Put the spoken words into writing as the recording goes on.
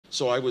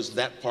So I was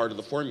that part of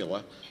the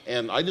formula.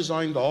 And I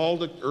designed all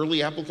the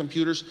early Apple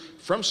computers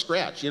from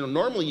scratch. You know,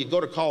 normally you go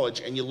to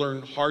college and you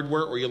learn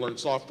hardware or you learn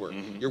software.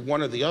 You're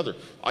one or the other.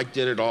 I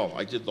did it all.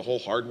 I did the whole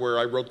hardware.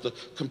 I wrote the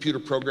computer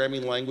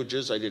programming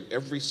languages. I did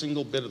every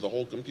single bit of the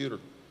whole computer.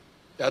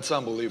 That's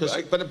unbelievable.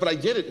 But I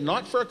did it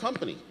not for a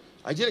company.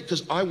 I did it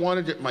because I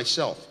wanted it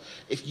myself.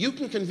 If you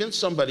can convince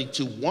somebody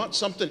to want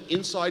something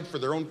inside for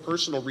their own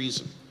personal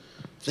reason,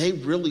 they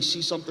really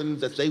see something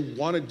that they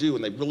want to do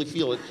and they really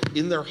feel it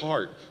in their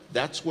heart,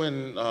 that's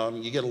when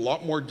you get a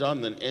lot more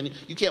done than any.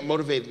 You can't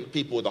motivate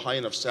people with a high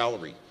enough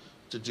salary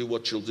to do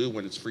what you'll do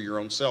when it's for your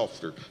own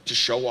self or to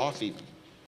show off even.